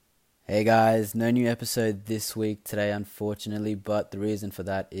Hey guys, no new episode this week today, unfortunately, but the reason for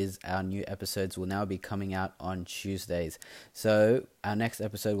that is our new episodes will now be coming out on Tuesdays. So, our next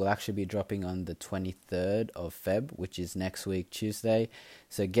episode will actually be dropping on the 23rd of Feb, which is next week, Tuesday.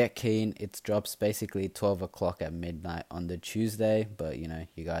 So, get keen. It drops basically 12 o'clock at midnight on the Tuesday, but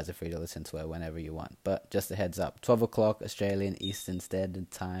you guys are free to listen to it whenever you want. But just a heads up, 12 o'clock Australian Eastern Standard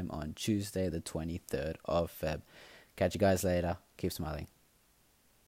Time on Tuesday, the 23rd of Feb. Catch you guys later. Keep smiling.